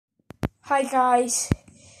Hi guys,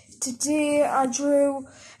 today I drew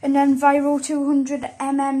an Enviro 200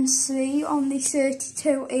 MMC on the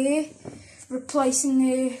 32A, replacing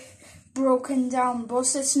the broken down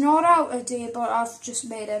bus. It's not out of date, but I've just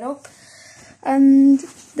made it up. And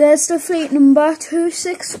there's the fleet number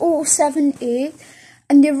 26078,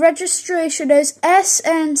 and the registration is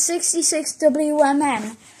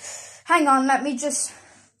SN66WMN. Hang on, let me just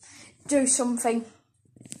do something,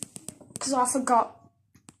 because I forgot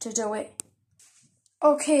to do it.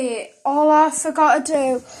 Okay, all I forgot to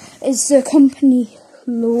do is the company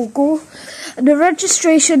logo. The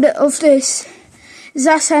registration of this is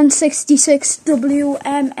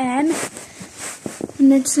SN66WMN,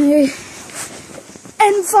 and it's a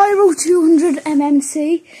Enviro 200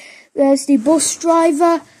 MMC. There's the bus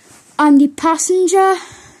driver and the passenger,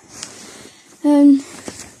 and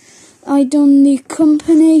I done the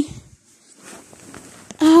company,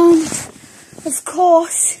 and of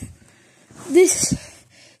course this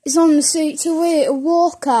is on the C2A to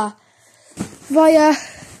Walker via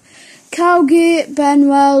Cowgate,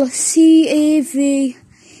 Benwell, CAV,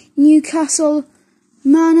 Newcastle,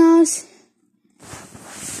 Manners,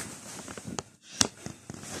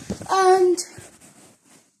 and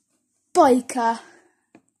Biker.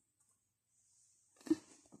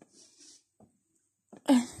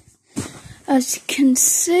 As you can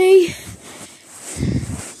see,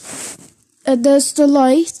 there's the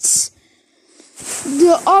lights.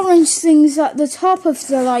 The orange things at the top of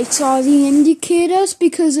the lights are the indicators,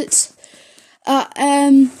 because it's at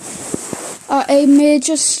a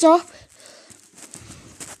major stop.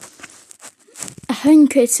 I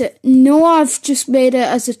think it's no, I've just made it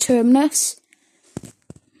as a terminus.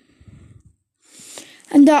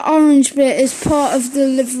 And that orange bit is part of the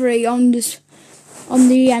livery on the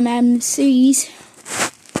MMCs,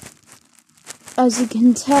 as you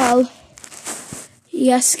can tell.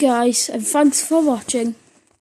 Yes guys, and thanks for watching.